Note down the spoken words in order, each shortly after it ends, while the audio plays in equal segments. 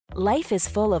Life is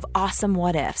full of awesome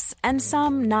what-ifs, and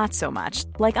some not so much,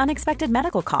 like unexpected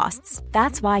medical costs.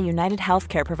 That's why United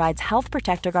Healthcare provides Health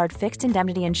Protector Guard fixed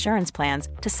indemnity insurance plans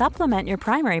to supplement your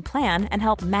primary plan and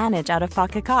help manage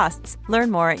out-of-pocket costs.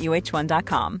 Learn more at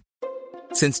uh1.com.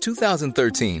 Since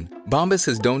 2013, Bombas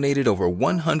has donated over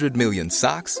 100 million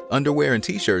socks, underwear, and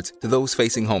T-shirts to those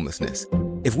facing homelessness.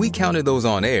 If we counted those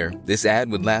on air, this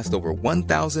ad would last over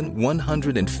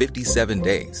 1,157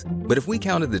 days. But if we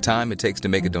counted the time it takes to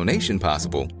make a donation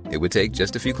possible, it would take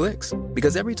just a few clicks.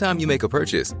 Because every time you make a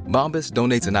purchase, Bombas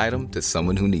donates an item to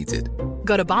someone who needs it.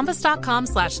 Go to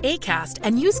bombas.com/ACAST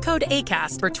and use code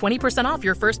ACAST for 20% off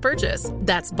your first purchase.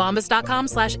 That's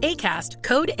bombas.com/ACAST,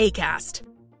 code ACAST.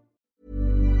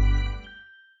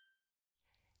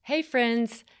 Hey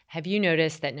friends, have you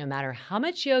noticed that no matter how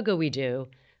much yoga we do,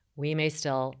 we may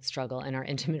still struggle in our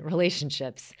intimate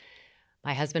relationships?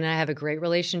 My husband and I have a great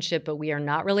relationship, but we are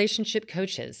not relationship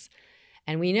coaches.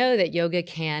 And we know that yoga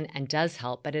can and does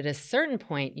help, but at a certain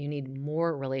point, you need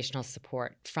more relational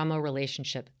support from a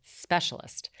relationship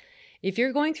specialist. If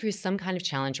you're going through some kind of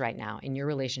challenge right now in your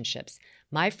relationships,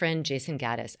 my friend Jason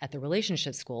Gaddis at the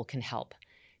Relationship School can help.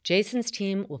 Jason's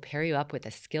team will pair you up with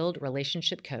a skilled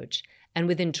relationship coach, and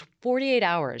within 48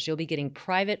 hours, you'll be getting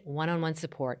private one-on-one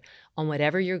support on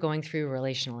whatever you're going through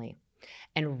relationally.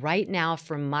 And right now,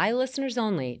 for my listeners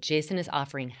only, Jason is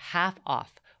offering half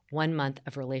off 1 month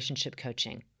of relationship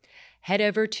coaching. Head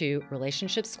over to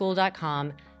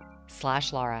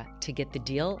relationshipschool.com/Laura to get the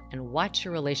deal and watch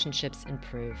your relationships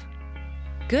improve.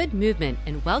 Good movement,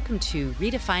 and welcome to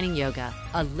Redefining Yoga,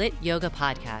 a lit yoga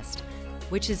podcast,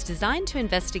 which is designed to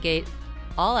investigate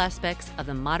all aspects of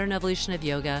the modern evolution of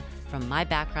yoga from my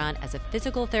background as a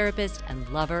physical therapist and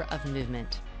lover of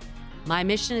movement. My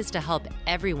mission is to help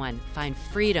everyone find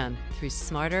freedom through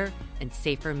smarter and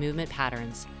safer movement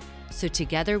patterns, so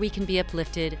together we can be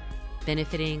uplifted,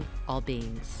 benefiting all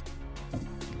beings.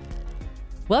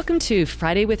 Welcome to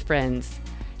Friday with Friends.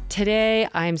 Today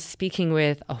I'm speaking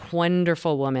with a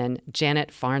wonderful woman,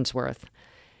 Janet Farnsworth.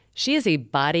 She is a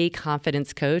body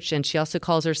confidence coach, and she also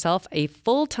calls herself a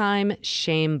full-time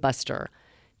shame buster.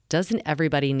 Doesn't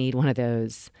everybody need one of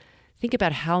those? Think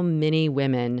about how many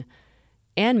women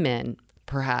and men,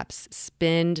 perhaps,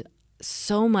 spend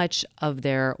so much of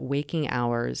their waking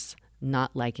hours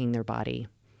not liking their body.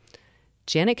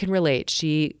 Janet can relate.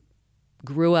 She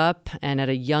grew up and at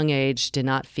a young age did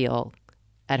not feel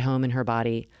at home in her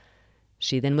body.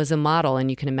 She then was a model, and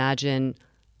you can imagine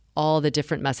all the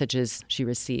different messages she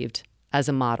received as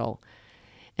a model.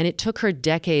 And it took her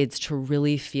decades to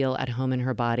really feel at home in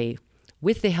her body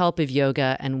with the help of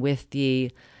yoga and with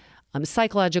the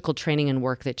psychological training and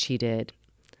work that she did.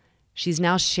 She's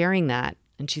now sharing that,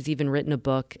 and she's even written a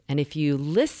book. And if you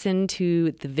listen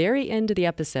to the very end of the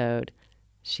episode,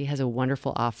 she has a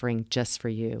wonderful offering just for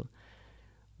you.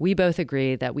 We both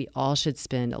agree that we all should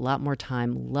spend a lot more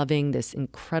time loving this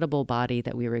incredible body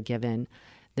that we were given,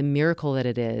 the miracle that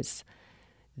it is,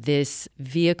 this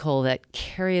vehicle that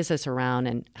carries us around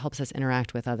and helps us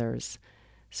interact with others.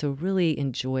 So really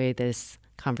enjoy this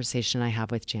conversation I have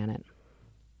with Janet.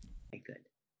 Very good.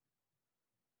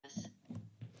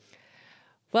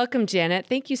 Welcome, Janet.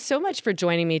 Thank you so much for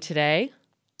joining me today.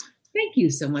 Thank you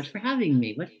so much for having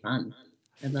me. What fun.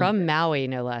 From Maui,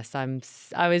 no less. I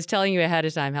was telling you ahead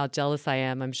of time how jealous I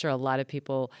am. I'm sure a lot of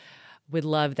people would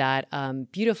love that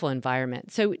beautiful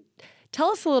environment. So tell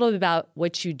us a little bit about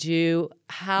what you do,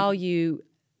 how you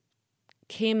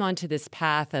came onto this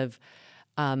path of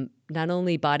not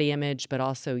only body image, but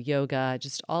also yoga,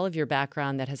 just all of your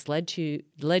background that has led you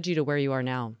to where you are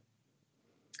now.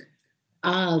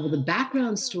 Well, the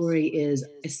background story is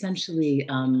essentially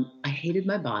I hated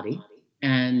my body.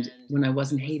 And when I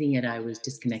wasn't hating it, I was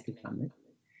disconnected from it.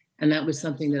 And that was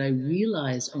something that I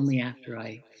realized only after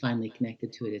I finally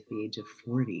connected to it at the age of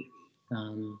 40.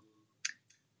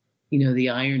 The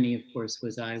irony, of course,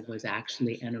 was I was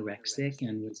actually anorexic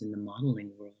and was in the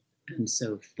modeling world. And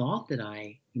so thought that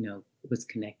I, was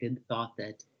connected, thought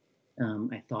that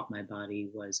I thought my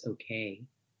body was okay.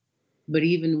 But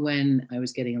even when I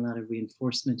was getting a lot of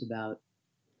reinforcement about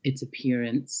its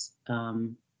appearance,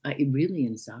 really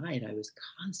inside, I was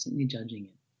constantly judging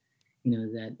it.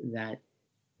 That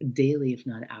daily, if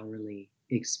not hourly,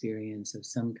 experience of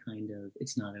some kind of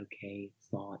it's not okay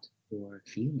thought or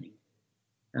feeling.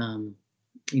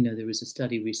 There was a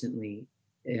study recently,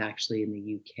 actually in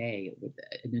the UK, with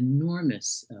an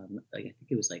enormous, I think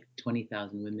it was like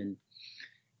 20,000 women,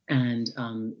 and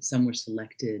some were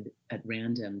selected at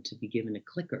random to be given a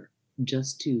clicker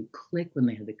just to click when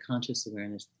they had the conscious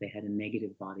awareness that they had a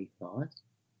negative body thought.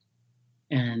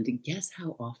 And guess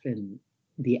how often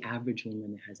the average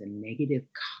woman has a negative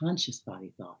conscious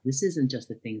body thought. This isn't just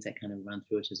the things that kind of run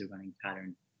through us as a running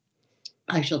pattern.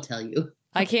 I shall tell you.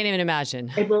 I can't even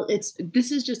imagine.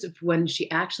 This is just when she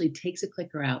actually takes a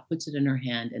clicker out, puts it in her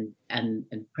hand,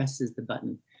 and presses the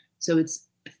button. So it's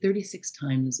 36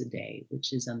 times a day,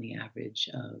 which is on the average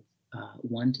of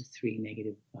 1 to 3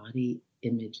 negative body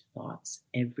image thoughts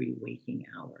every waking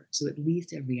hour. So at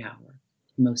least every hour,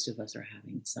 most of us are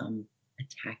having some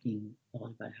attacking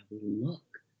thought about how we look,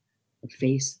 a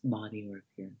face, body, or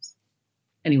appearance.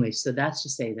 Anyway, so that's to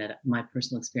say that my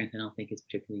personal experience, I don't think is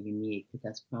particularly unique, but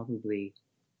that's probably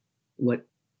what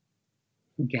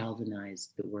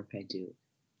galvanized the work I do.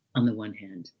 On the one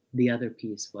hand, the other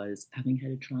piece was having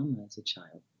had a trauma as a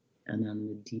child, and on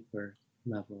the deeper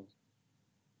level,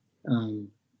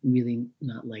 really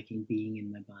not liking being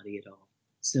in my body at all.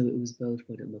 So it was both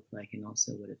what it looked like and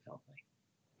also what it felt like.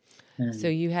 And so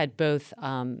you had both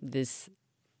this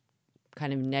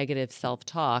kind of negative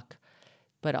self-talk,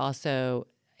 but also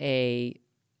a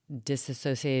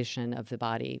disassociation of the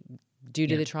body due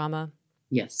to the trauma?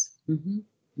 Yes. Mm-hmm.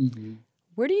 Mm-hmm.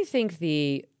 Where do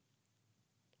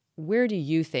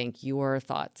you think your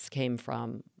thoughts came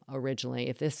from originally?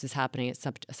 If this is happening at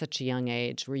such a young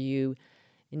age, were you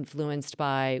influenced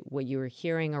by what you were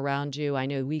hearing around you? I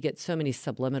know we get so many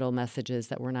subliminal messages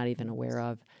that we're not even aware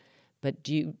of, but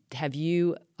have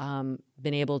you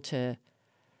been able to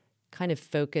kind of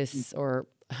focus or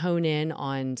hone in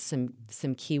on some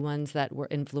key ones that were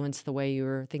influenced the way you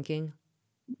were thinking?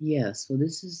 Yes. Well,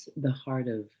 this is the heart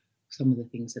of some of the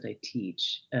things that I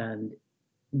teach. And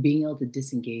being able to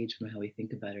disengage from how we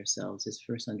think about ourselves is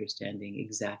first understanding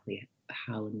exactly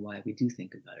how and why we do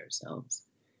think about ourselves.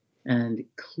 And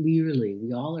clearly,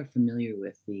 we all are familiar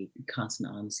with the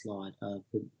constant onslaught of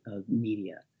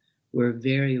media. We're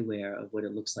very aware of what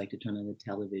it looks like to turn on the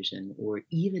television, or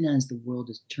even as the world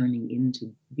is turning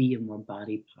into be a more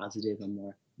body positive, a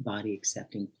more body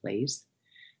accepting place,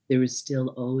 there is still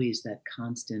always that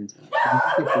constant look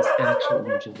at this actual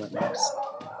image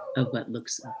of what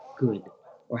looks good,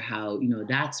 or how,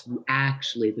 that's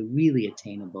actually the really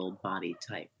attainable body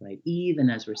type, right? Even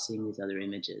as we're seeing these other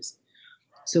images.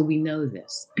 So we know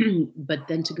this, but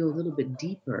then to go a little bit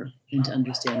deeper into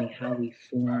understanding how we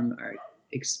form our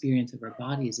experience of our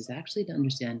bodies is actually to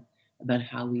understand about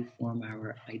how we form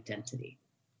our identity.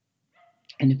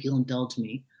 And if you'll indulge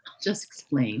me, I'll just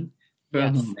explain for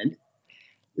a moment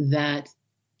that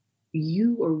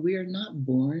you or we're not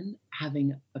born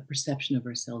having a perception of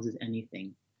ourselves as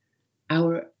anything.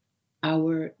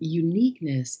 Our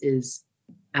uniqueness is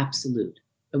absolute.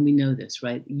 And we know this,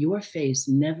 right? Your face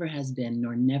never has been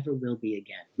nor never will be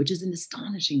again, which is an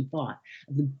astonishing thought.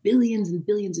 Of the billions and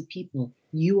billions of people,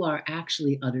 you are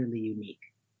actually utterly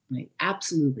unique, right?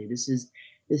 Absolutely. This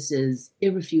is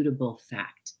irrefutable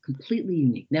fact, completely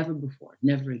unique, never before,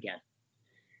 never again.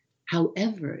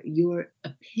 However, your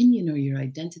opinion or your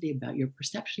identity about your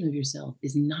perception of yourself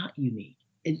is not unique.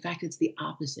 In fact, it's the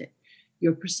opposite.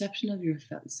 Your perception of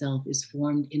yourself is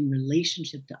formed in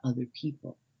relationship to other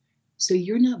people. So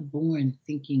you're not born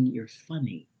thinking you're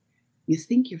funny. You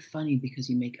think you're funny because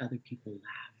you make other people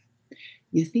laugh.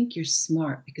 You think you're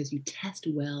smart because you test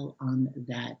well on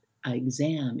that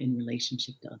exam in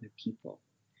relationship to other people.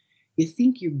 You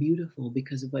think you're beautiful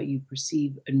because of what you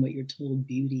perceive and what you're told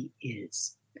beauty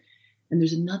is. And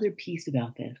there's another piece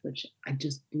about this, which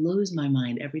just blows my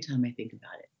mind every time I think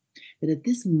about it, that at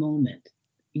this moment,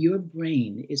 your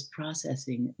brain is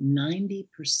processing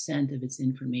 90% of its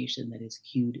information that is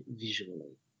cued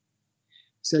visually.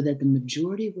 So that the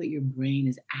majority of what your brain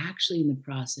is actually in the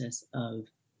process of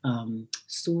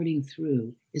sorting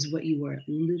through is what you are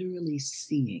literally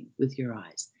seeing with your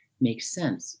eyes. Makes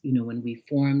sense. When we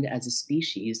formed as a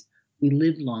species, we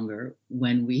lived longer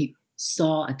when we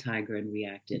saw a tiger and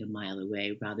reacted a mile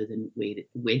away rather than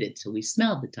waited till we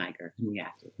smelled the tiger and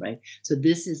reacted, right? So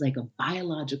this is like a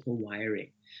biological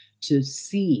wiring to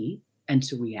see and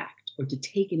to react, or to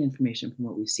take in information from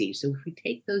what we see. So if we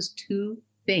take those two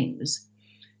things,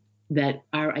 that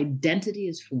our identity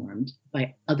is formed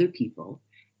by other people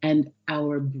and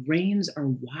our brains are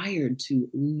wired to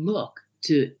look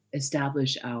to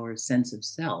establish our sense of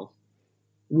self,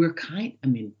 we're I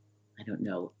don't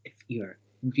know if you're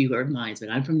viewer of mine, but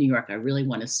I'm from New York. I really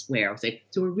want to swear.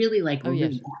 So we're really like,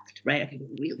 really fucked, right?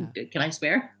 Okay, can I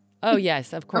swear? Oh,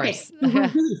 yes, of course. Okay, we're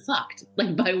really fucked,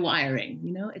 like by wiring,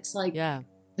 it's like,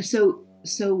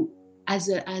 so as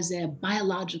a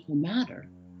biological matter,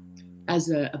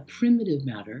 as a primitive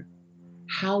matter,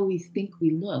 how we think we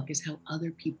look is how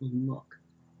other people look.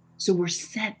 So we're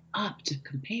set up to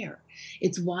compare.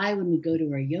 It's why when we go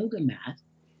to our yoga mat,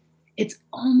 it's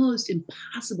almost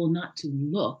impossible not to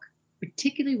look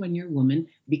particularly when you're a woman,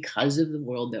 because of the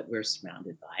world that we're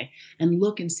surrounded by, and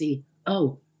look and see,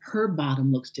 oh, her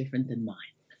bottom looks different than mine.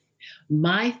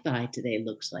 My thigh today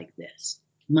looks like this.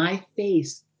 My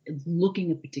face is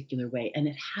looking a particular way, and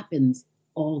it happens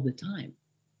all the time.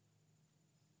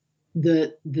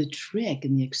 The trick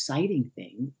and the exciting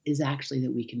thing is actually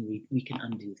that we can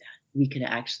undo that. We can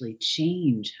actually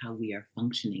change how we are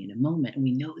functioning in a moment, and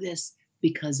we know this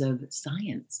because of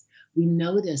science. We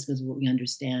know this because we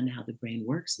understand how the brain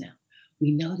works now.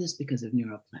 We know this because of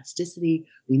neuroplasticity.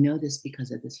 We know this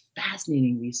because of this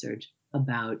fascinating research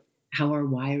about how our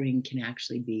wiring can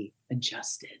actually be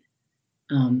adjusted,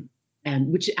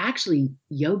 and which actually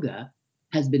yoga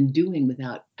has been doing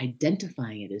without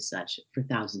identifying it as such for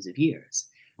thousands of years.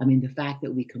 I mean, the fact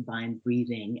that we combine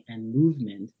breathing and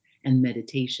movement and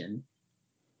meditation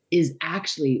is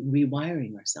actually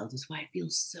rewiring ourselves. It's why it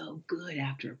feels so good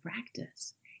after a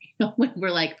practice. You know, when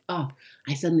we're like, oh,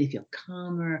 I suddenly feel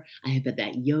calmer. I have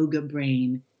that yoga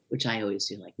brain, which I always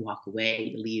do, like walk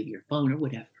away, leave your phone or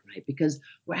whatever, right? Because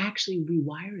we're actually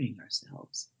rewiring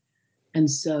ourselves. And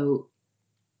so,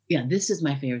 yeah, this is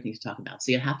my favorite thing to talk about.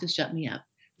 So you have to shut me up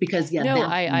because, yeah, No,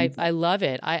 I love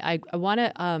it. I want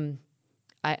to,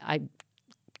 I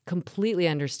completely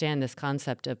understand this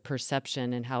concept of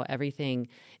perception and how everything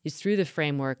is through the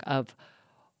framework of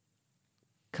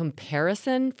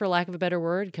comparison, for lack of a better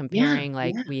word, comparing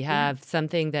like we have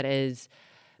something that is,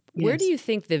 where do yes. you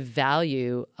think the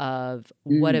value of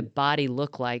what a body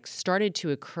looked like started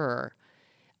to occur?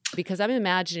 Because I'm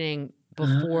imagining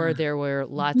before Ah, there were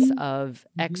lots mhm, of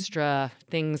mhm. extra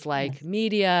things like Yes.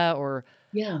 media or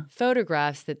Yeah.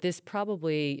 photographs that this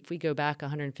probably, if we go back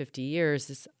 150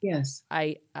 years, Yes.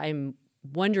 I'm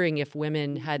wondering if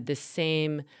women had the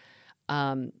same,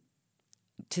 um,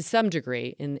 to some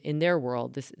degree in their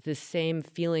world, this same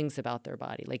feelings about their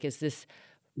body. Like, is this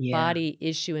Yeah. body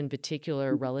issue in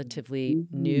particular relatively Mhm.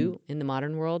 new in the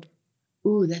modern world?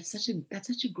 Ooh, that's such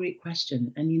a great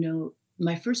question. And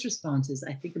my first response is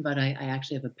I think about I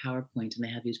actually have a PowerPoint and I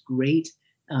have these great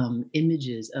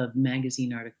images of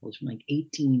magazine articles from like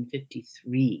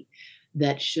 1853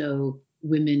 that show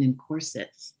women in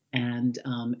corsets and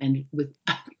with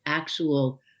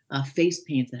actual face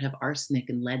paints that have arsenic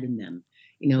and lead in them.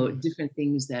 Hmm. Different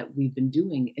things that we've been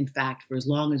doing, in fact, for as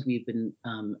long as we've been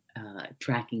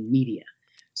tracking media.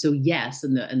 So yes,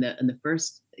 and the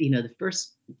first, the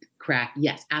first crack,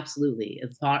 yes, absolutely.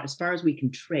 As far as we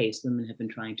can trace, women have been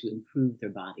trying to improve their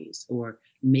bodies or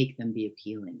make them be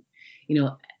appealing. You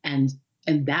know, and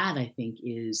and that I think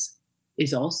is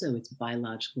also its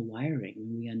biological wiring.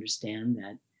 And we understand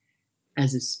that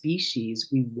as a species,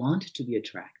 we want to be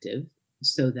attractive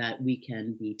so that we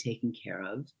can be taken care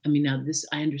of. I mean, now this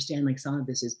I understand. Like some of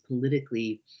this is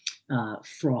politically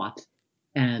fraught,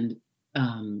 and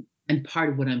and part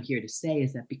of what I'm here to say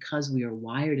is that because we are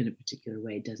wired in a particular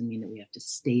way, it doesn't mean that we have to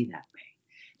stay that way.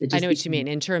 That I just know what you because, mean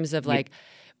in terms of yeah, like,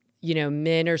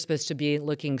 men are supposed to be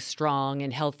looking strong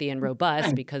and healthy and robust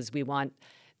right, because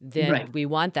right, we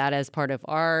want that as part of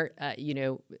our,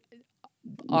 our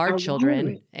our children.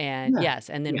 wiring. And Yeah, yes,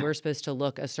 and then yeah. we're supposed to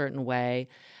look a certain way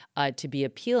to be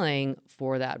appealing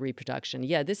for that reproduction.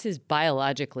 Yeah, this is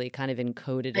biologically kind of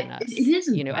encoded in It us. is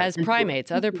in part, As and for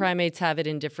primates, other people, primates have it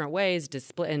in different ways,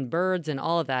 display and birds and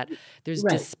all of that. There's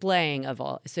right? displaying of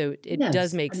all. So it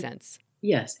does Yes, make and sense.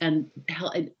 yes, and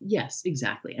yes,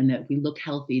 exactly. And that we look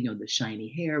healthy, the shiny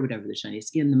hair, whatever, the shiny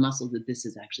skin, the muscles, that this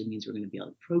is actually means we're going to be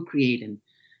able to procreate and,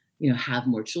 have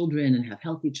more children and have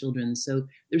healthy children. So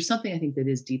there's something I think that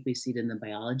is deeply seated in the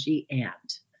biology.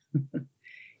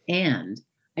 And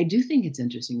I do think it's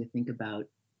interesting to think about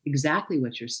exactly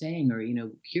what you're saying, or,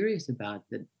 curious about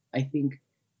that. I think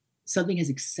something has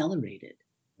accelerated,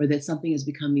 or that something has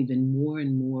become even more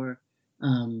and more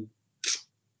um,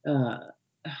 uh,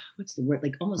 what's the word,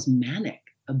 like almost manic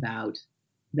about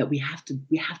that we have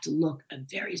to look a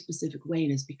very specific way,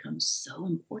 and it's become so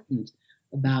important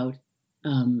about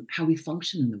how we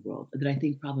function in the world, that I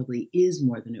think probably is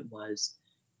more than it was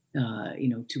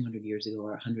 200 years ago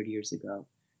or 100 years ago.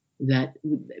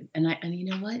 And you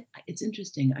know what, it's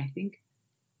interesting, I think,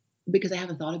 because I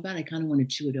haven't thought about it, I kind of want to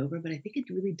chew it over, but I think it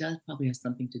really does probably have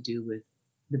something to do with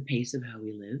the pace of how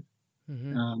we live,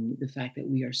 Hmm. the fact that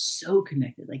we are so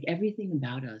connected, like everything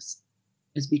about us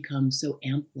has become so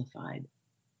amplified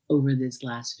over this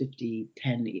last 50,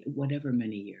 10, whatever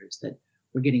many years, that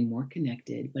we're getting more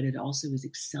connected, but it also is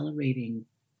accelerating.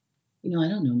 I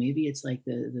don't know, maybe it's like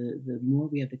the more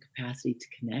we have the capacity to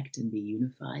connect and be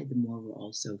unified, the more we're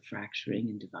also fracturing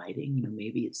and dividing.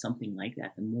 Maybe it's something like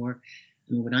that. The more,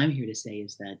 I mean, what I'm here to say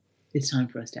is that it's time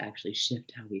for us to actually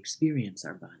shift how we experience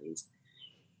our bodies.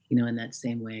 In that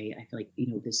same way, I feel like,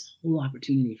 this whole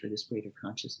opportunity for this greater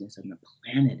consciousness on the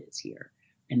planet is here.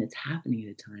 And it's happening at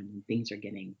a time when things are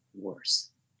getting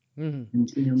worse. Mhm.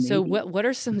 And, So maybe. what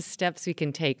are some steps we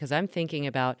can take? Because I'm thinking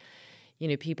about,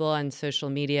 people on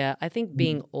social media. I think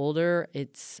being older, I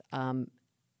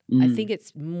think Mm,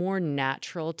 it's more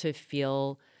natural to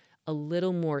feel a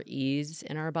little more ease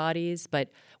in our bodies, but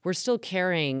we're still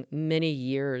carrying many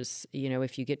years.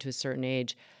 If you get to a certain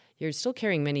age, you're still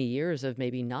carrying many years of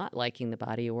maybe not liking the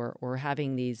body or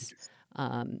having these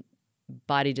um,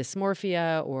 body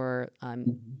dysmorphia or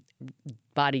mhm.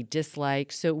 body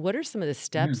dislike. So, what are some of the Yeah.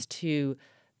 steps to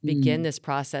begin Mm, this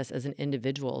process as an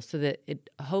individual so that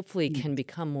it hopefully mm. can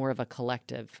become more of a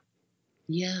collective?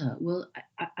 Yeah, well,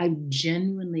 I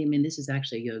genuinely, I mean, this is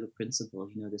actually a yoga principle,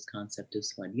 this concept of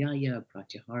Swadhyaya,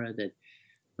 Pratyahara, that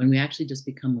when we actually just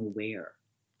become aware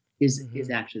is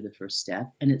Hmm. actually the first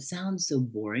step. And it sounds so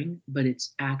boring, but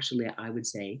it's actually, I would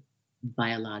say,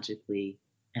 biologically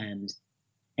and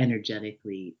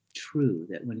energetically true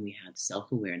that when we have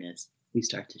self awareness, we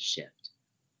start to shift.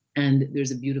 And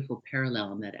there's a beautiful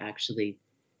parallel in that actually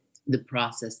the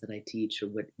process that I teach, or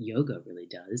what yoga really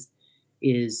does,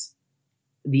 is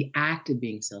the act of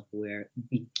being self aware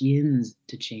begins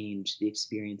to change the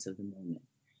experience of the moment.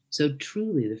 So,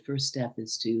 truly, the first step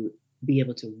is to be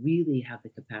able to really have the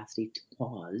capacity to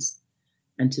pause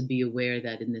and to be aware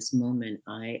that in this moment,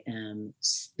 I am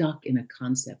stuck in a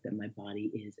concept that my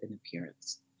body is an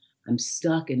appearance. I'm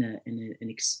stuck in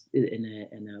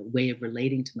a way of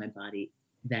relating to my body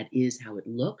that is how it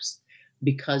looks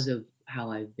because of how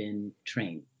I've been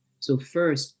trained. So,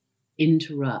 first,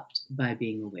 interrupt by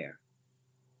being aware.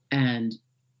 And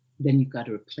then you've got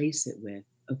to replace it with,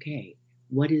 okay,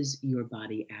 what is your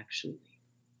body actually?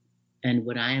 And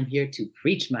what I am here to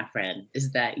preach, my friend,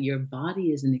 is that your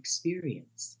body is an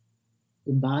experience.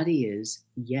 The body is,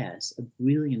 yes, a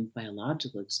brilliant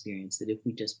biological experience that if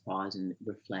we just pause and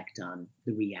reflect on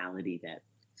the reality that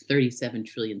 37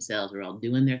 trillion cells are all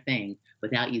doing their thing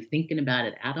without you thinking about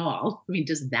it at all. I mean,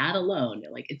 just that alone,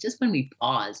 like it's just when we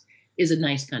pause is a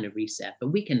nice kind of reset. But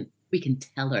we can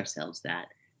tell ourselves that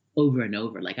over and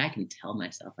over. Like I can tell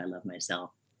myself I love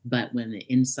myself, but when the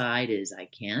inside is I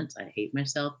can't, I hate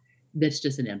myself, that's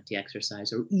just an empty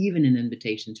exercise or even an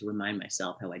invitation to remind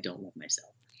myself how I don't love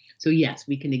myself. So, yes,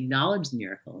 we can acknowledge the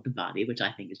miracle of the body, which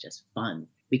I think is just fun.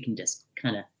 We can just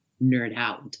kind of nerd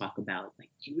out and talk about, like,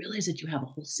 do you realize that you have a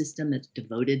whole system that's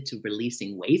devoted to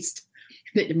releasing waste?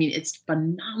 I mean, it's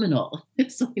phenomenal.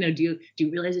 It's, do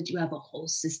you realize that you have a whole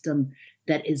system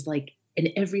that is like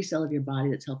in every cell of your body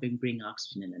that's helping bring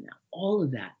oxygen in and out? All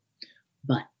of that.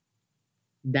 But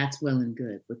that's well and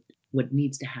good. What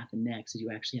needs to happen next is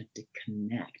you actually have to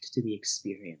connect to the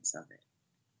experience of it.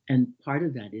 And part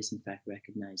of that is, in fact,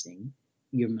 recognizing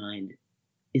your mind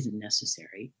isn't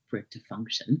necessary for it to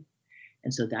function.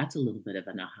 And so that's a little bit of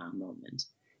an aha moment.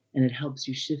 And it helps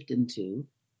you shift into,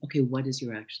 okay, what is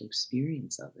your actual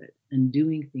experience of it? And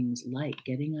doing things like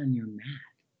getting on your mat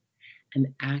and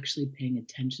actually paying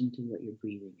attention to what your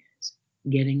breathing is,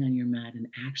 getting on your mat and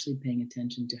actually paying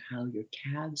attention to how your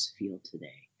calves feel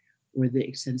today, or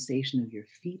the sensation of your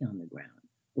feet on the ground,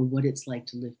 or what it's like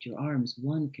to lift your arms.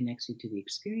 One connects you to the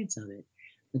experience of it,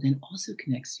 but then also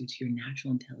connects you to your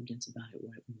natural intelligence about it,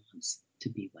 what it wants to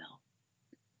be well.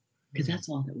 Because Mm. that's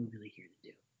all that we're really here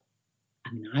to do.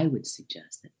 I mean, I would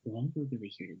suggest that all we're really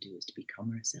here to do is to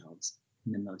become ourselves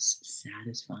in the most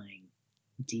satisfying,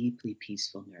 deeply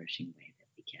peaceful, nourishing way that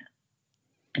we can.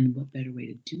 And what better way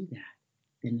to do that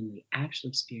than in the actual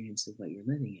experience of what you're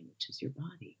living in, which is your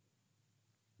body?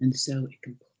 And so it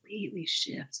completely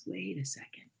shifts. Wait a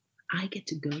second. I get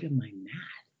to go to my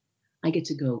mat. I get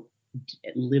to go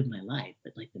live my life.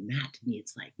 But like the mat to me,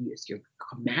 it's like it's your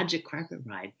magic carpet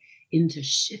ride into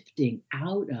shifting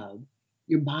out of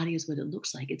your body is what it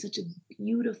looks like. It's such a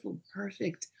beautiful,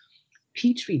 perfect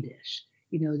petri dish.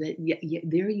 That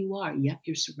there you are. Yep,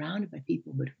 you're surrounded by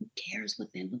people, but who cares what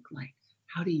they look like?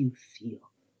 How do you feel?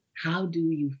 How do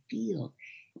you feel?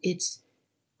 It's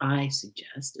I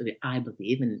suggest, I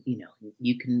believe, and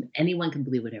anyone can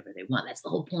believe whatever they want. That's the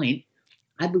whole point.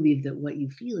 I believe that what you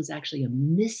feel is actually a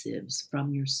missives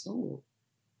from your soul.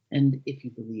 And if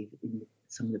you believe in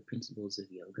some of the principles of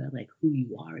yoga, like who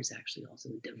you are is actually also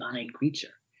a divine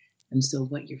creature. And so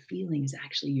what you're feeling is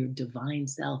actually your divine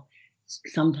self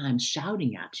sometimes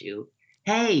shouting at you,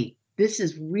 hey, this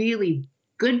is really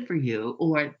good for you,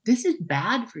 or this is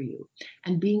bad for you.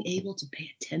 And being able to pay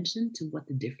attention to what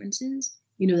the difference is,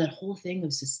 that whole thing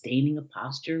of sustaining a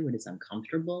posture when it's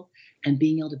uncomfortable and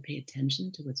being able to pay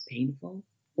attention to what's painful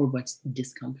or what's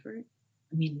discomfort.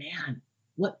 I mean, man,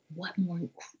 what more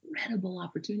incredible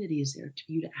opportunity is there to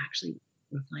you to actually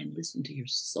refine, listen to your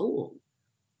soul.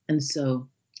 And so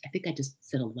I think I just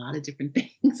said a lot of different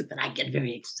things, but I get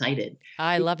very excited.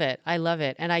 I love it. I love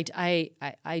it. And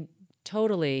I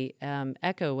totally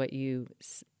echo what you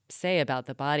say about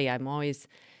the body. I'm always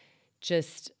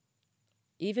just,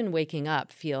 even waking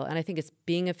up, feel, and I think it's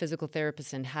being a physical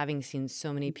therapist and having seen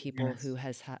so many people who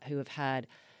have had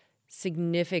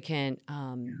significant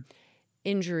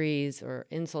injuries or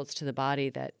insults to the body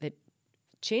that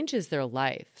changes their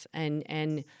life,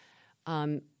 and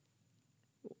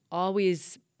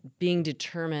always being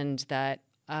determined that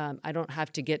I don't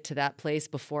have to get to that place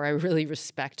before I really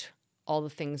respect all the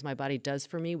things my body does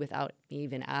for me without me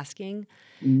even asking.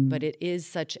 But it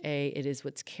is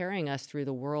what's carrying us through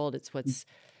the world. It's what's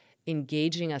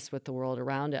engaging us with the world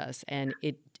around us. And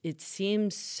it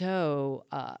seems so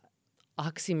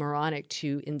oxymoronic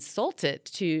to insult it,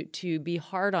 to be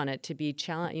hard on it, to be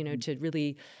challenged, to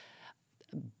really,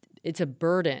 it's a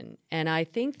burden. And I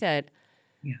think that,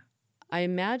 I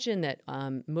imagine that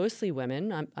mostly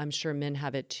women, I'm sure men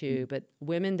have it too, but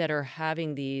women that are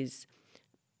having these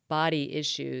body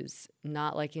issues,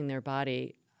 not liking their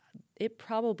body, it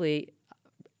probably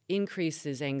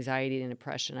increases anxiety and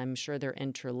depression. I'm sure they're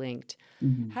interlinked.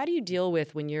 How do you deal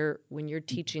with when you're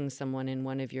teaching someone in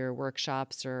one of your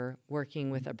workshops or working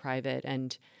with a private,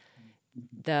 and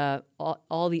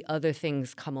all the other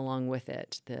things come along with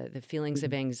it, the feelings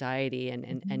of anxiety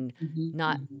and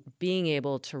not being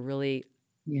able to really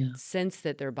sense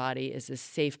that their body is a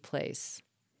safe place?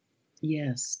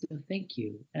 Yes, thank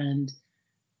you. And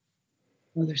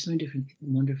well, there's so many different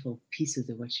wonderful pieces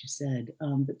of what you said,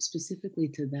 but specifically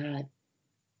to that,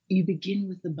 you begin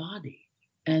with the body,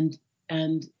 and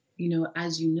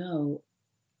as you know,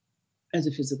 as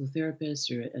a physical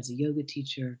therapist or as a yoga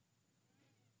teacher,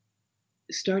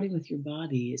 starting with your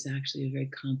body is actually a very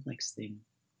complex thing,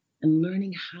 and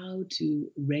learning how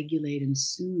to regulate and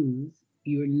soothe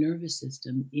your nervous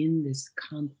system in this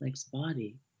complex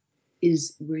body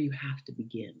is where you have to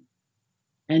begin.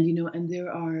 And and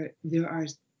there are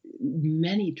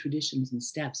many traditions and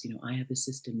steps. I have a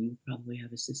system, you probably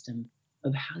have a system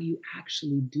of how you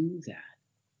actually do that.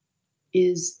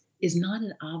 Is not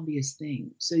an obvious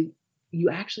thing. So you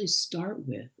actually start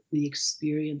with the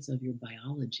experience of your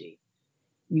biology.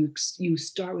 You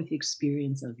start with the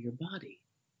experience of your body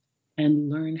and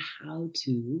learn how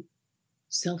to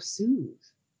self-soothe.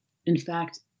 In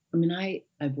fact,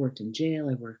 I've worked in jail.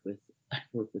 I've worked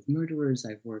with murderers.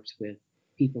 I've worked with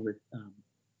people with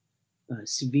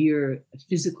severe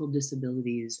physical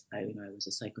disabilities. I was a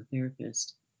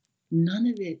psychotherapist. None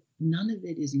of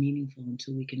it is meaningful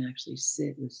until we can actually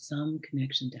sit with some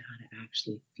connection to how to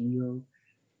actually feel,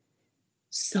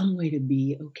 some way to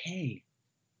be okay,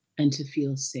 and to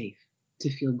feel safe,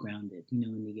 to feel grounded.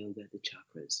 In the yoga, the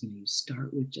chakras, you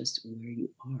start with just where you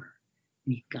are,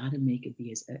 and you got to make it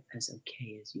be as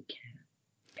okay as you can.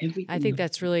 Everything. I think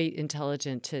that's really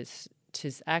intelligent to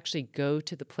actually go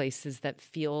to the places that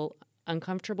feel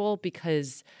uncomfortable,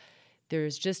 because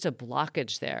there's just a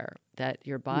blockage there that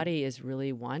your body is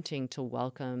really wanting to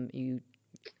welcome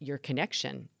your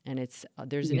connection, and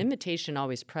there's an invitation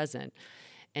always present,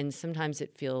 and sometimes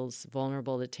it feels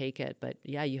vulnerable to take it, but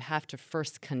you have to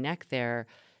first connect there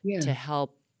to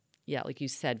help, like you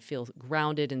said, feel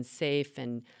grounded and safe,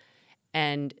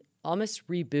 and almost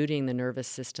rebooting the nervous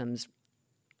system's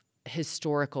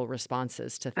historical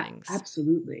responses to things.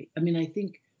 Absolutely. I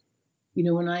think,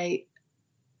 when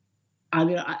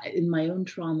in my own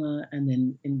trauma, and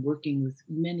then in working with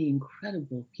many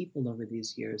incredible people over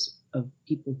these years, of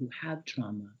people who have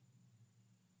trauma,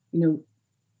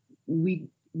 we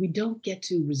don't get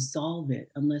to resolve it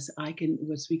unless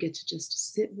we get to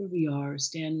just sit where we are,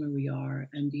 stand where we are,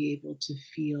 and be able to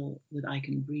feel that I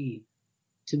can breathe,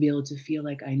 to be able to feel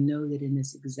like I know that in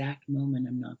this exact moment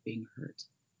I'm not being hurt.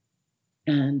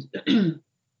 And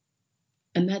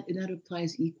and that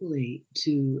applies equally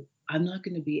to, I'm not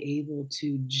going to be able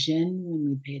to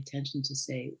genuinely pay attention to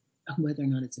say whether or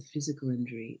not it's a physical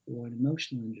injury or an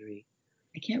emotional injury.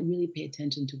 I can't really pay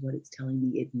attention to what it's telling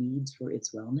me it needs for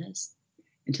its wellness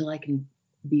until I can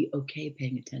be okay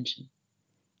paying attention,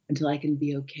 until I can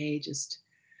be okay just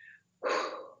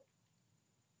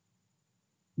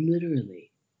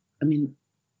literally.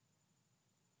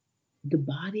 The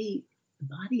body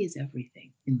is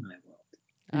everything in my world.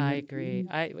 I agree.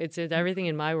 It's everything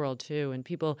in my world too. And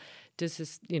people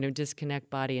disconnect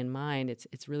body and mind.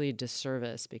 It's really a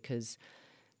disservice, because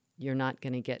you're not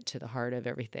going to get to the heart of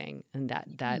everything. And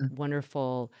that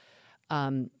wonderful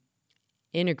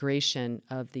integration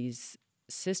of these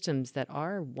systems that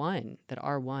are one.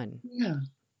 Yeah.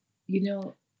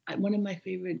 one of my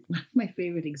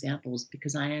favorite examples,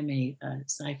 because I am a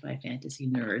sci-fi fantasy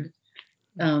nerd,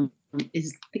 um,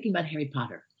 is thinking about Harry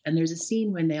Potter. And there's a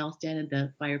scene when they all stand at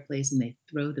the fireplace and they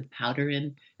throw the powder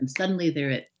in, and suddenly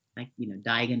they're at, like,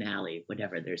 Diagon Alley,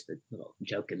 whatever. There's the little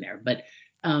joke in there. But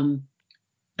um,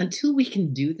 until we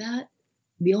can do that,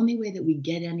 the only way that we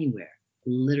get anywhere,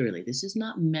 literally, this is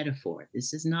not metaphor,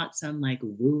 this is not some like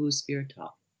woo spirit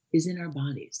talk, is in our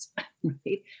bodies,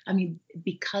 right? I mean,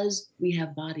 because we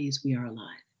have bodies, we are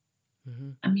alive.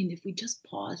 Hmm. I mean, if we just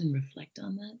pause and reflect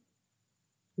on that,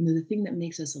 the thing that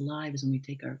makes us alive is when we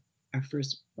take our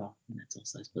first, well, and that's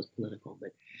also, I suppose, political,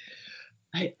 but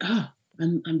I,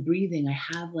 I'm breathing. I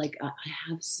have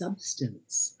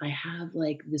substance. I have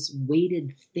like this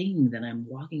weighted thing that I'm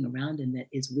walking around in that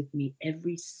is with me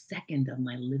every second of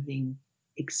my living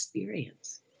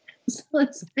experience. So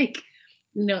it's like,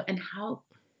 and how,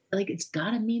 like, it's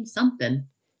got to mean something,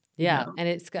 Yeah, and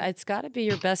it's got to be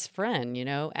your best friend,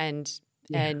 and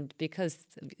Yeah. because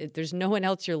there's no one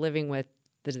else you're living with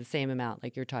that's the same amount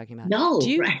like you're talking about. No, Do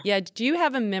you right. yeah, do you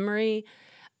have a memory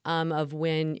of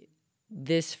when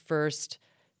this first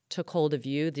took hold of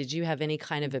you? Did you have any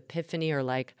kind of epiphany or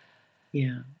like,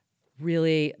 Yeah.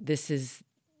 really, this is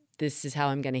how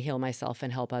I'm going to heal myself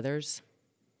and help others?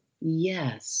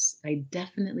 Yes, I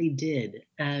definitely did.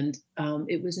 And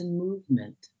it was in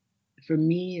movement. For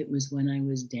me, it was when I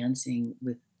was dancing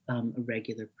with a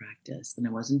regular practice, and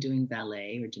I wasn't doing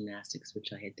ballet or gymnastics, which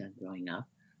I had done growing up,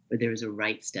 where there was a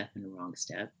right step and a wrong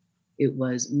step. It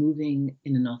was moving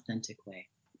in an authentic way.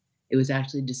 It was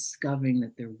actually discovering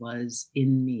that there was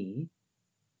in me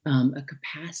a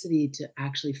capacity to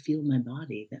actually feel my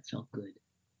body that felt good.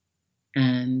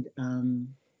 And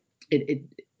it, it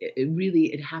it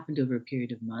really, it happened over a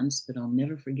period of months, but I'll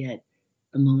never forget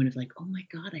a moment of like, oh my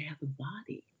God, I have a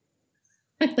body.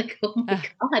 I'm like, oh my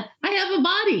Ah, God, I have a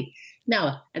body.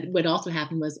 Now, what also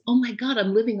happened was, oh my God,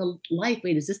 I'm living a life.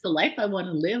 Wait, is this the life I want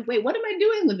to live? Wait, what am I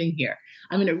doing living here?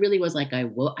 I mean, it really was like I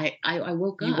woke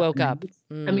you up, woke and up.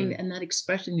 I mean, Mm. and that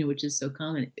expression, which is so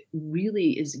common, it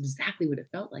really is exactly what it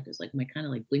felt like. It was like my kind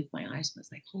of like blinked my eyes and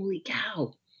was like, holy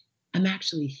cow, I'm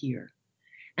actually here.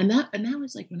 And that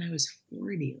was like when I was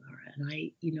 40, Laura, and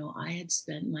I had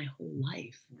spent my whole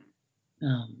life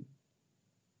um,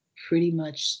 pretty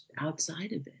much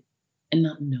outside of it and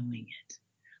not knowing it.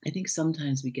 I think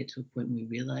sometimes we get to a point when we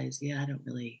realize, yeah, I don't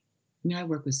really. I mean, I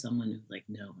work with someone who's like,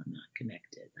 no, I'm not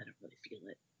connected. I don't really feel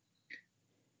it,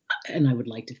 and I would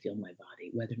like to feel my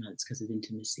body, whether or not it's because of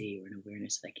intimacy or an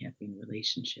awareness that I can't be in a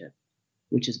relationship,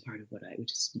 which is part of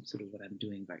which is sort of what I'm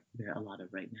doing a lot of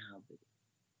right now. But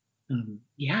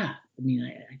yeah, I mean,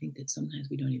 I think that sometimes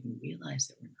we don't even realize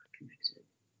that we're not connected.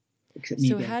 Except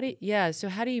So maybe how do so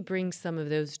how do you bring some of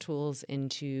those tools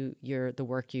into the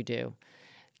work you do?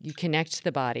 You connect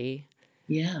the body.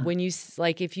 yeah, When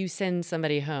like if you send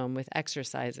somebody home with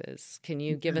exercises, can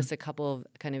you give yeah. us a couple of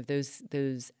kind of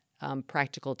those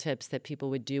practical tips that people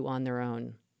would do on their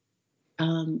own?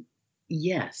 Um,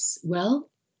 yes. Well,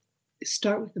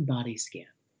 start with the body scan.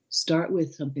 Start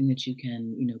with something that you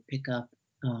can, pick up.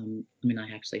 I mean, I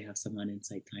actually have some on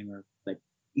Insight Timer, but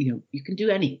you can do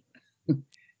any.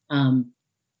 um,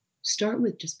 Start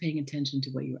with just paying attention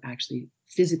to what you're actually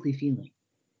physically feeling.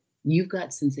 You've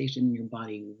got sensation in your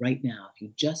body right now. If you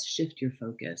just shift your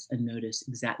focus and notice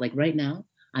exactly, like right now,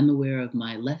 I'm aware of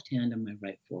my left hand and my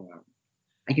right forearm.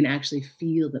 I can actually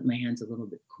feel that my hand's a little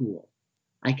bit cool.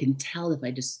 I can tell if I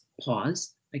just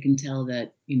pause, I can tell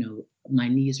that, my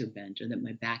knees are bent or that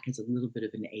my back has a little bit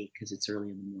of an ache because it's early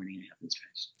in the morning, I haven't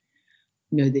stretched.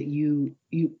 That you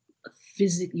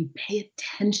physically, you pay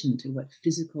attention to what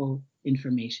physical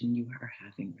information you are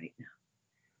having right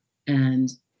now. And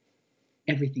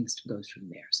everything goes from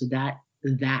there. So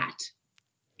that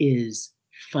is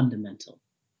fundamental.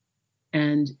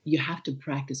 And you have to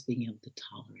practice being able to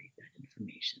tolerate that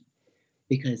information.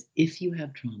 Because if you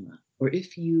have trauma or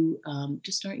if you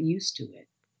just aren't used to it,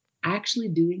 actually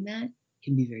doing that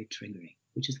can be very triggering,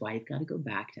 which is why you've got to go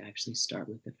back to actually start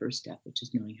with the first step, which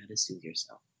is knowing how to soothe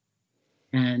yourself.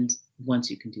 And once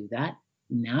you can do that,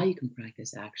 now you can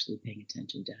practice actually paying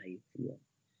attention to how you feel.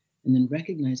 And then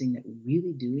recognizing that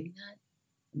really doing that,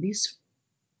 at least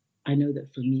I know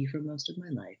that for me, for most of my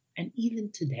life, and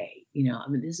even today, I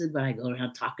mean, this is what I go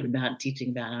around talking about, teaching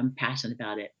about, I'm passionate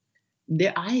about it.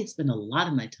 I spend a lot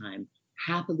of my time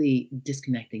happily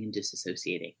disconnecting and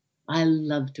disassociating. I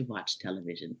love to watch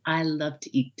television. I love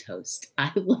to eat toast.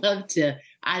 I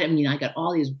mean, I got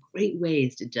all these great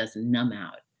ways to just numb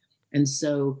out. And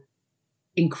so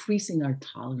increasing our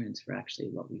tolerance for actually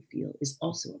what we feel is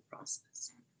also a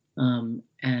process.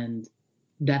 And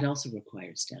that also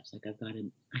requires steps. Like I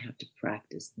have to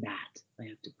practice that. I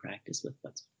have to practice with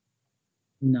what's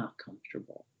not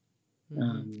comfortable.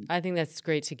 I think that's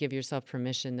great to give yourself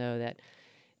permission, though, that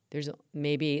there's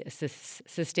maybe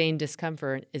sustained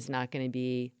discomfort is not going to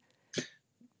be,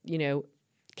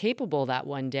 capable that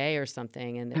one day or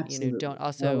something. And that, Absolutely. don't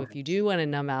also, if you do want to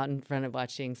numb out in front of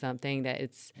watching something, that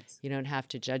you don't have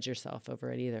to judge yourself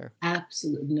over it either.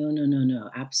 Absolutely. No.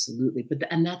 Absolutely.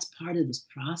 And that's part of this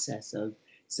process of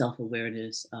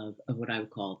self-awareness of what I would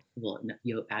call,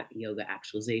 yoga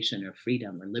actualization or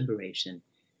freedom or liberation,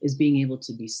 is being able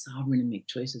to be sovereign and make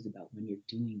choices about when you're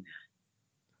doing that.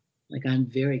 Like, I'm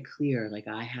very clear, like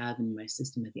I have in my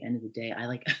system at the end of the day, I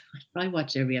probably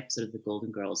watch every episode of The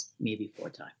Golden Girls maybe 4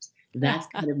 times. That's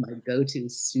kind of my go-to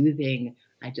soothing.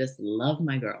 I just love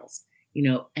my girls,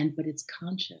 but it's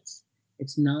conscious.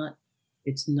 It's not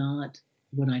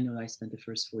what I know I spent the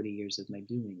first 40 years of my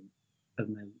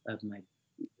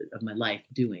life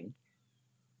doing.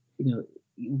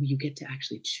 You get to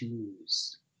actually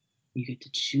choose. You get to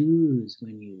choose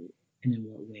when and in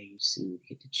what way you soothe. You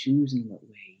get to choose in what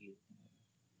way you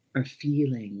are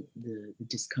feeling the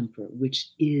discomfort,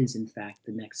 which is in fact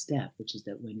the next step, which is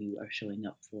that when you are showing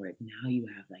up for it, now you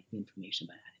have like the information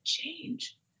about how to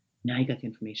change. Now you got the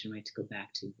information right to go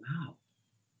back to, wow,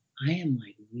 I am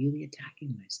like really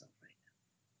attacking myself right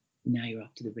now. Now you're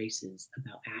off to the races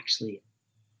about actually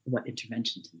what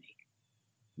intervention to make.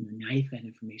 Now you've got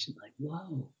information like,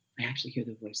 whoa, I actually hear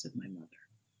the voice of my mother.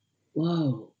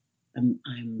 Whoa, I'm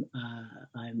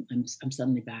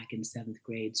suddenly back in 7th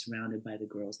grade, surrounded by the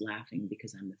girls laughing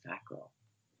because I'm the fat girl.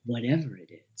 Whatever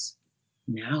it is,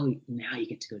 now you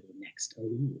get to go to the next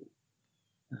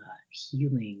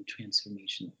healing,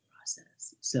 transformational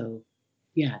process. So,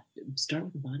 yeah, start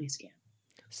with a body scan.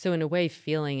 So, in a way,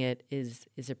 feeling it is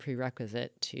a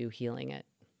prerequisite to healing it.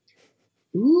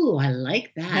 Ooh, I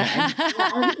like that.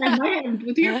 I might have,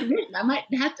 with your permission, I might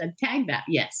have to tag that.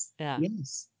 Yes. Yeah.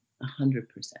 Yes. 100%.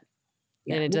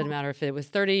 Yeah. And it doesn't matter if it was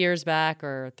 30 years back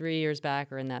or 3 years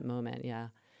back or in that moment. Yeah.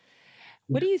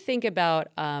 What do you think about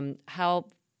how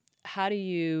do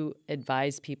you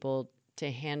advise people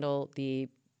to handle the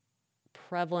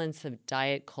prevalence of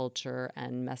diet culture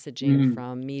and messaging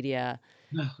from media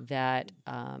that,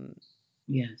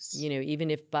 yes,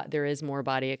 even if there is more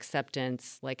body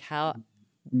acceptance, like how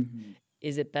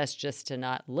is it best just to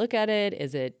not look at it?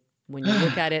 Is it when you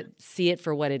look at it, see it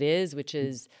for what it is, which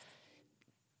is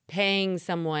paying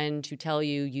someone to tell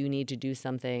you need to do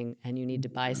something and you need to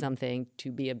buy something to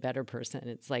be a better person?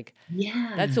 It's like,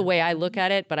 that's the way I look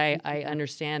at it, but I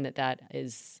understand that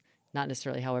is not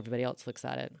necessarily how everybody else looks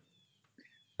at it.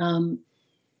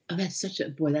 That's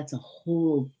that's a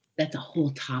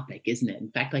whole topic, isn't it?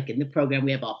 In fact, like in the program,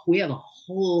 we have a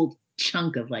whole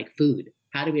chunk of like food.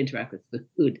 How do we interact with the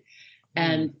food?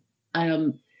 And,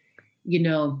 God,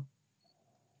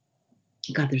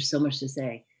 there's so much to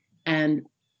say. And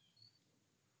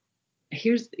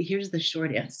here's the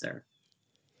short answer.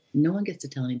 No one gets to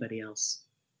tell anybody else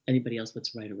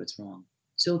what's right or what's wrong.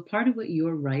 So part of what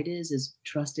your right is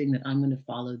trusting that I'm going to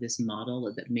follow this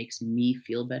model that makes me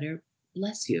feel better.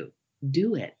 Bless you.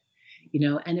 Do it.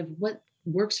 And if what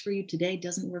works for you today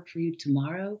doesn't work for you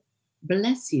tomorrow,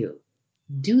 bless you.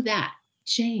 Do that.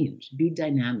 Change. Be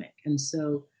dynamic. And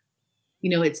so,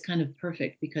 it's kind of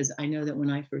perfect because I know that when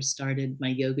I first started my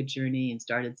yoga journey and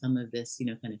started some of this,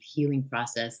 kind of healing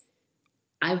process,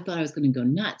 I thought I was going to go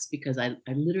nuts because I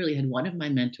literally had one of my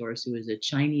mentors who was a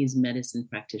Chinese medicine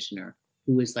practitioner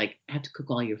who was like, I have to cook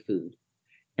all your food.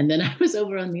 And then I was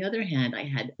over on the other hand, I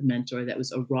had a mentor that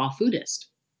was a raw foodist.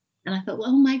 And I thought, well,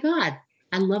 oh my God,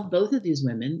 I love both of these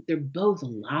women. They're both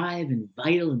alive and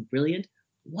vital and brilliant.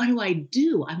 What do I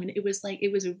do? I mean, it was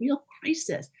a real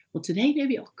crisis. Well, today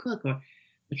maybe I'll cook, but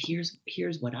here's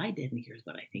what I did, and here's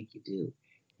what I think you do,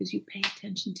 is you pay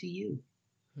attention to you.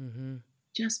 Mm-hmm.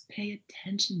 Just pay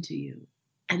attention to you.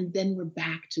 And then we're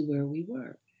back to where we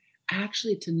were.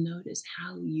 Actually, to notice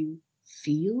how you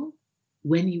feel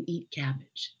when you eat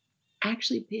cabbage.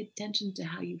 Actually pay attention to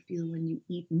how you feel when you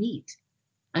eat meat.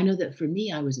 I know that for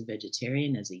me, I was a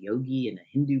vegetarian as a yogi and a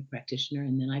Hindu practitioner,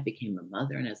 and then I became a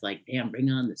mother, and I was like, damn, bring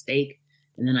on the steak.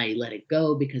 And then I let it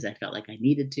go because I felt like I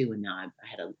needed to, and now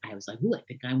I was like, ooh, I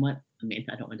think I want,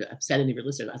 I don't want to upset any of your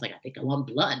listeners. I was like, I think I want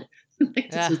blood. But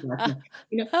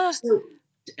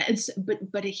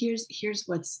here's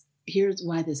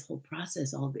why this whole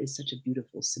process is such a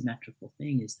beautiful, symmetrical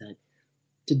thing, is that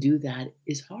to do that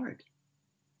is hard.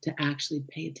 To actually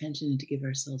pay attention and to give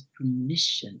ourselves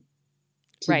permission.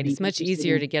 Right. It's much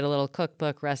easier to get a little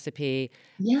cookbook recipe,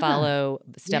 follow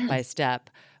step by step.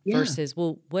 Yeah. versus,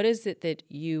 well, what is it that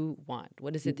you want?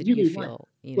 What is it that you Really want.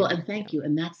 feel, Well, and thank you.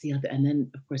 And that's the other. And then,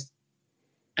 of course,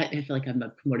 I feel like I'm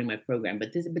not promoting my program, but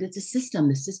it's a system.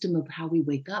 The system of how we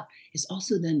wake up is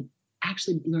also then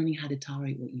actually learning how to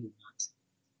tolerate what you want,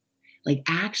 like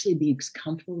actually being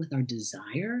comfortable with our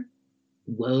desire.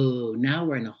 Whoa, now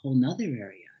we're in a whole nother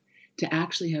area to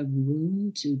actually have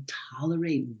room to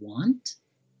tolerate want.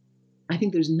 I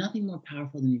think there's nothing more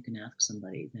powerful than you can ask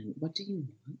somebody than, what do you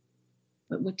want?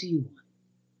 What do you want?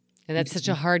 And that's such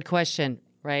a hard question,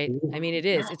 right? I mean, it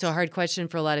is. It's a hard question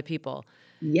for a lot of people.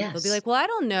 Yes. They'll be like, well, I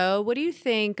don't know. What do you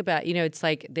think about, it's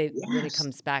like when it Yes.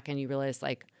 comes back and you realize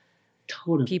like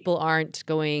Totally. people aren't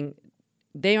going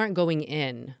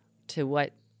in to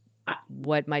what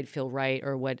might feel right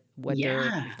or what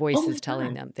their voice Oh my is telling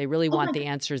God. them. They really Oh want my the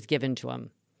answers given to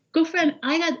them. Girlfriend,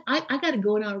 I got it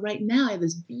going on right now. I have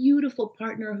this beautiful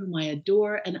partner whom I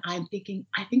adore, and I'm thinking,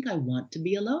 I think I want to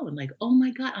be alone. Like, oh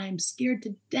my God, I am scared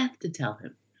to death to tell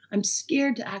him. I'm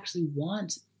scared to actually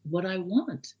want what I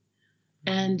want.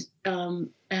 And I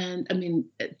mean,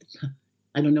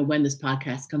 I don't know when this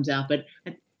podcast comes out, but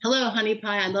hello, honey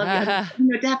pie, I love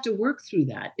you. To have to work through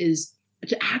that is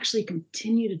to actually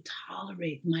continue to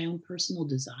tolerate my own personal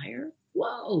desire.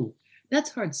 Whoa,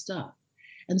 that's hard stuff.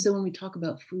 And so when we talk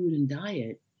about food and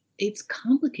diet, it's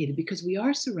complicated because we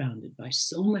are surrounded by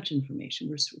so much information.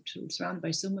 We're surrounded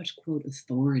by so much, quote,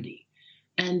 authority.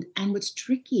 And what's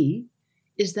tricky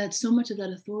is that so much of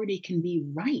that authority can be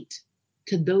right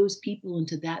to those people and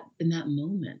to that in that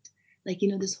moment. Like,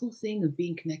 this whole thing of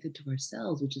being connected to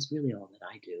ourselves, which is really all that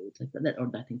I do. It's like that,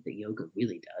 or I think that yoga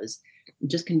really does.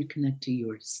 Just can you connect to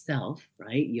yourself,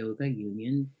 right? Yoga,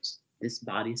 union, this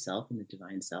body self and the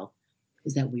divine self,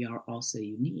 is that we are also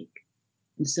unique.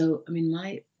 And so, I mean,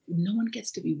 no one gets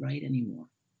to be right anymore.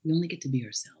 We only get to be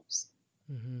ourselves.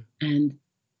 Mm-hmm. And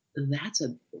that's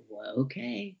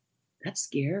okay, that's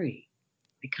scary.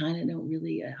 I kind of don't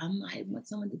really, I want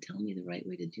someone to tell me the right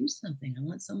way to do something. I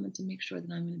want someone to make sure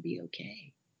that I'm going to be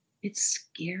okay. It's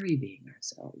scary being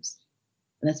ourselves.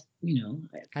 That's,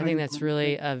 I think that's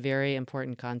really a very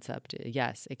important concept.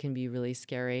 Yes, it can be really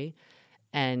scary.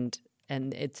 And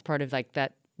it's part of like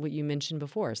that, what you mentioned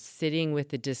before, sitting with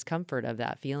the discomfort of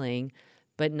that feeling,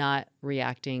 but not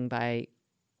reacting by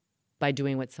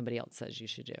doing what somebody else says you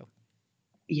should do.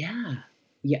 Yeah.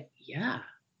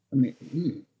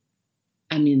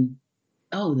 I mean,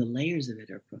 oh, the layers of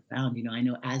it are profound. I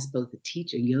know as both a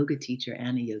yoga teacher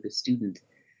and a yoga student,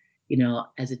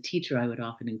 as a teacher, I would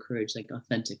often encourage like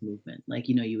authentic movement. Like,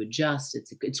 you adjust.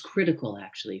 It's critical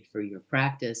actually for your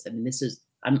practice. I mean,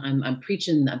 I'm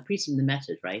preaching the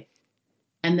message, right?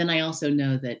 And then I also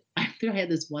know that I had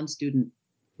this one student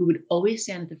who would always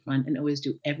stand at the front and always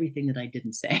do everything that I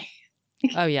didn't say.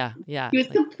 Oh yeah. He was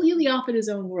completely off in his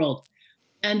own world.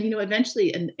 And,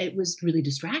 eventually, and it was really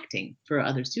distracting for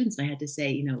other students. And I had to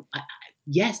say,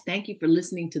 yes, thank you for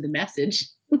listening to the message,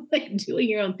 like doing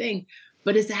your own thing.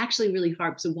 But it's actually really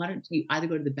hard. So why don't you either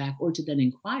go to the back or to then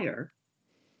inquire,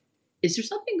 is there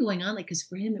something going on? Like, because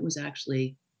for him, it was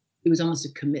almost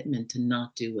a commitment to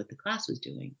not do what the class was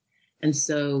doing. And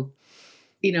so,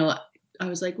 I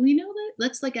was like, well,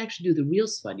 let's like actually do the real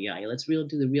svadhyaya. Let's do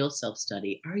the real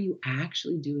self-study. Are you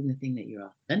actually doing the thing that your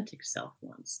authentic self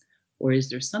wants? Or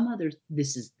is there some other,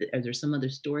 are there some other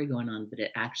story going on? But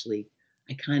it actually,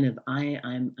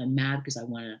 I'm mad because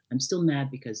I'm still mad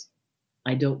because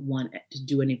I don't want to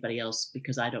do anybody else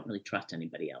because I don't really trust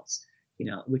anybody else,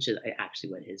 which is actually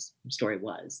what his story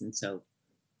was. And so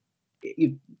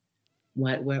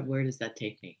where does that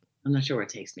take me? I'm not sure where it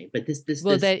takes me, but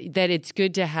that it's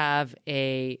good to have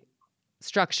a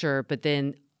structure, but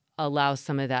then allow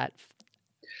some of that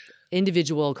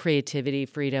individual creativity,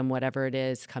 freedom, whatever it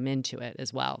is, come into it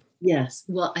as well. Yes.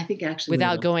 Well, I think actually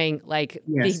without going like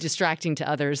being distracting to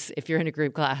others if you're in a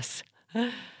group class.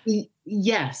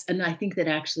 Yes. And I think that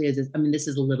actually this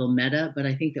is a little meta, but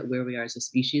I think that where we are as a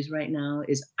species right now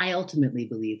is I ultimately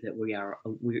believe that we are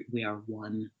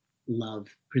one love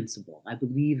principle. I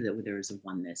believe that there is a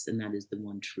oneness, and that is the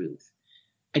one truth.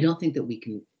 I don't think that we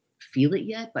can feel it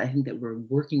yet, but I think that we're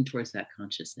working towards that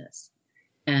consciousness.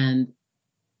 And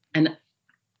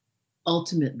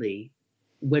ultimately,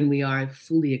 when we are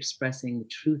fully expressing the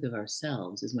truth of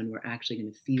ourselves is when we're actually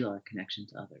going to feel our connection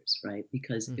to others, right?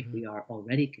 Because if we are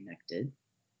already connected,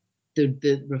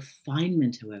 the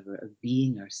refinement, however, of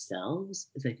being ourselves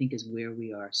is where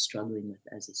we are struggling with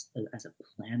as a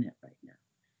planet right now.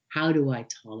 How do I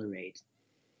tolerate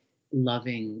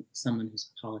loving someone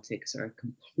whose politics are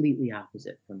completely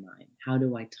opposite from mine? How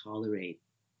do I tolerate,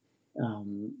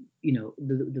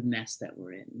 the mess that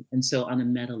we're in? And so on a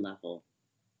meta level,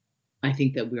 I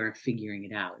think that we are figuring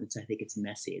it out. I think it's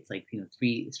messy. It's like,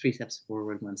 three steps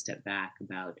forward, one step back.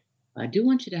 About I do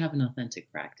want you to have an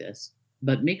authentic practice,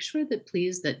 but make sure that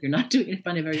please that you're not doing it in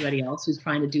front of everybody else who's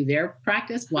trying to do their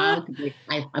practice while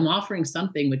I'm offering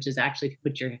something which is actually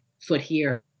put your foot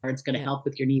here or it's going to Yeah. help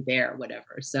with your knee there or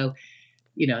whatever. So,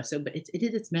 but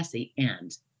it's messy.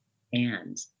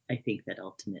 And I think that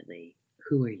ultimately,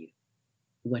 who are you?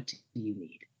 What do you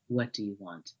need? What do you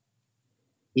want?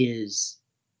 Is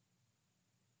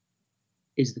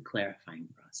the clarifying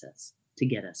process to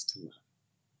get us to love,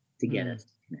 to get us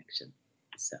to connection.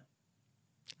 So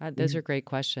Those are great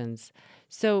questions.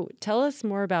 So tell us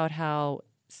more about how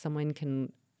someone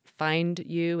can find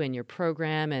you and your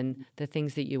program and the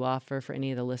things that you offer for any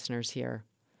of the listeners here.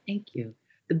 thank you.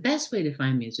 The best way to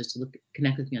find me is just to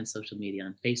connect with me on social media,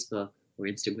 on Facebook or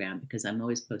Instagram, because I'm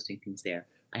always posting things there.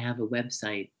 I have a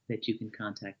website that you can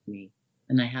contact me,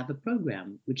 and I have a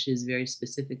program which is very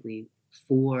specifically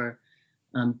for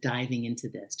diving into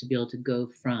this, to be able to go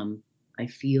from I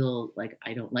feel like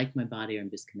I don't like my body or I'm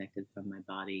disconnected from my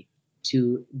body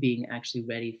to being actually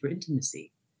ready for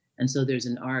intimacy. And so there's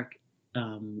an arc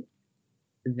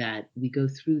that we go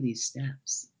through these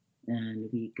steps and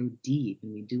we go deep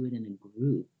and we do it in a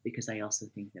group, because I also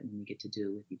think that when we get to do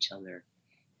it with each other,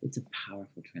 it's a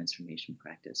powerful transformation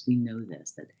practice. We know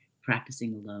this, that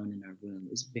practicing alone in our room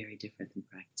is very different than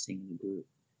practicing in a group.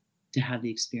 To have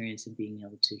the experience of being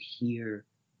able to hear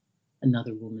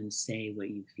another woman say what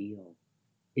you feel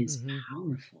is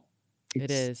powerful. It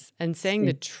is. And saying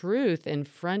the truth in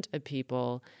front of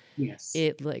people, Yes.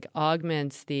 it like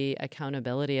augments the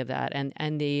accountability of that.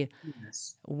 And the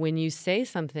Yes. when you say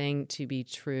something to be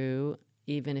true,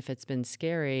 even if it's been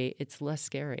scary, it's less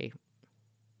scary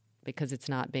because it's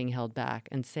not being held back.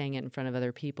 And saying it in front of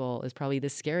other people is probably the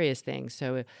scariest thing.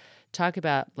 So talk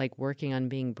about like working on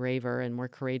being braver and more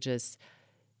courageous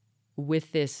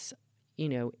with this,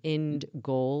 end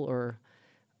goal or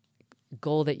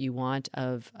goal that you want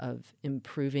of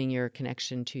improving your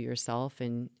connection to yourself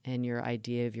and your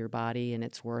idea of your body and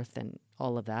its worth and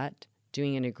all of that.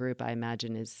 Doing in a group, I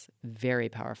imagine, is very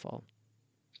powerful.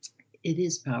 It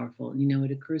is powerful.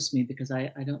 It occurs to me because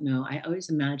I don't know. I always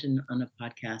imagine on a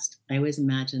podcast, I always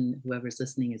imagine whoever's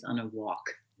listening is on a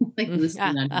walk, like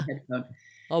listening on a headphone.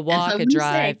 A walk, a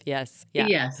drive, yes. Yeah.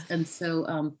 Yes. And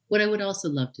so what I would also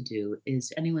love to do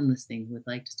is anyone listening who would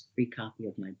like just a free copy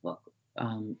of my book,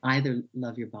 either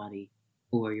Love Your Body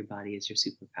or Your Body is Your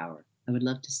Superpower, I would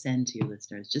love to send to your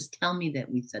listeners. Just tell me that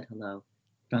we said hello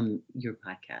from your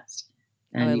podcast.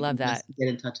 And I you love can that. just get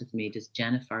in touch with me, just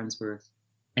Janet Farnsworth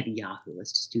at Yahoo.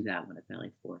 Let's just do that one at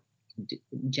Valley 4.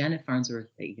 Janet Farnsworth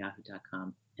at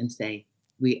yahoo.com and say,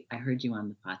 I heard you on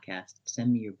the podcast.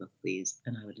 Send me your book, please.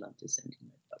 And I would love to send you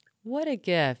my book. What a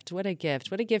gift. What a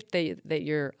gift. What a gift that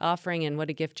you're offering, and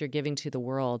what a gift you're giving to the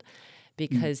world,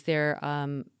 because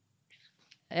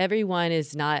everyone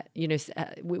is not,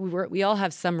 we all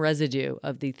have some residue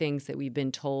of the things that we've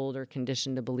been told or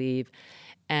conditioned to believe.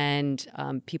 And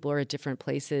people are at different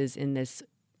places in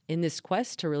this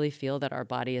quest to really feel that our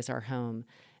body is our home.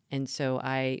 And so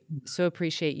I so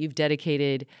appreciate you've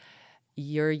dedicated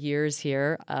your years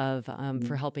here of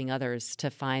for helping others to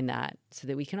find that, so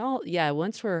that we can all,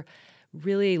 once we're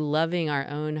really loving our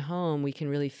own home, we can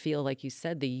really feel, like you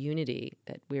said, the unity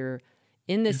that we're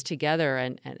in this together.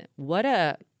 And what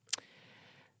an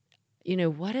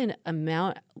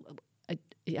amount, I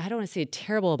don't want to say a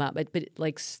terrible amount, but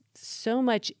like so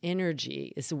much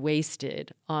energy is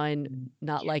wasted on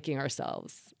not liking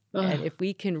ourselves. And if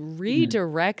we can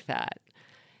redirect that,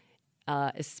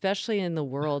 especially in the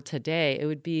world today, it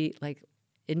would be like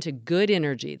into good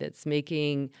energy that's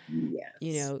making,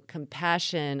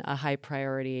 compassion a high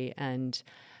priority. And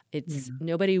it's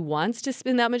nobody wants to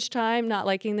spend that much time not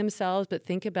liking themselves, but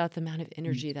think about the amount of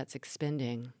energy that's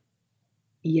expending.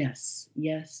 Yes.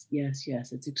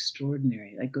 It's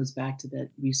extraordinary. That goes back to that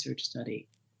research study.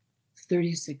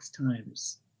 36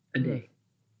 times a day,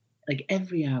 like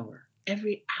every hour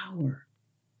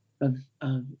of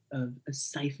a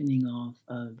siphoning off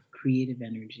of creative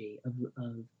energy,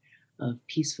 of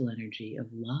peaceful energy, of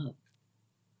love.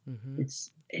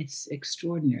 It's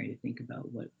extraordinary to think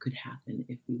about what could happen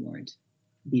if we weren't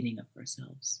beating up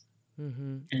ourselves.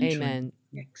 And Amen.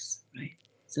 Right.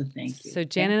 So thank you. So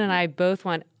Janet and I both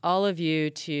want all of you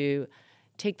to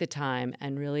take the time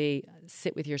and really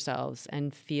sit with yourselves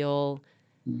and feel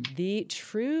the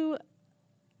true.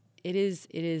 It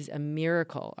is a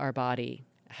miracle, our body,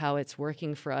 how it's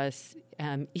working for us,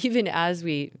 even as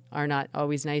we are not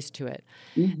always nice to it,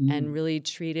 and really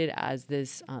treat it as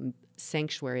this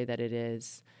sanctuary that it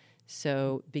is.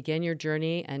 So begin your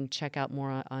journey and check out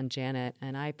more on Janet.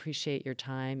 And I appreciate your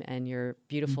time and your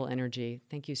beautiful energy.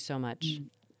 Thank you so much.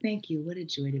 Thank you. What a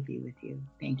joy to be with you.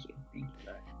 Thank you. Thank you,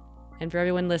 Laura. And for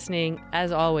everyone listening,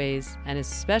 as always, and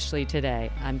especially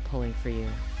today, I'm pulling for you.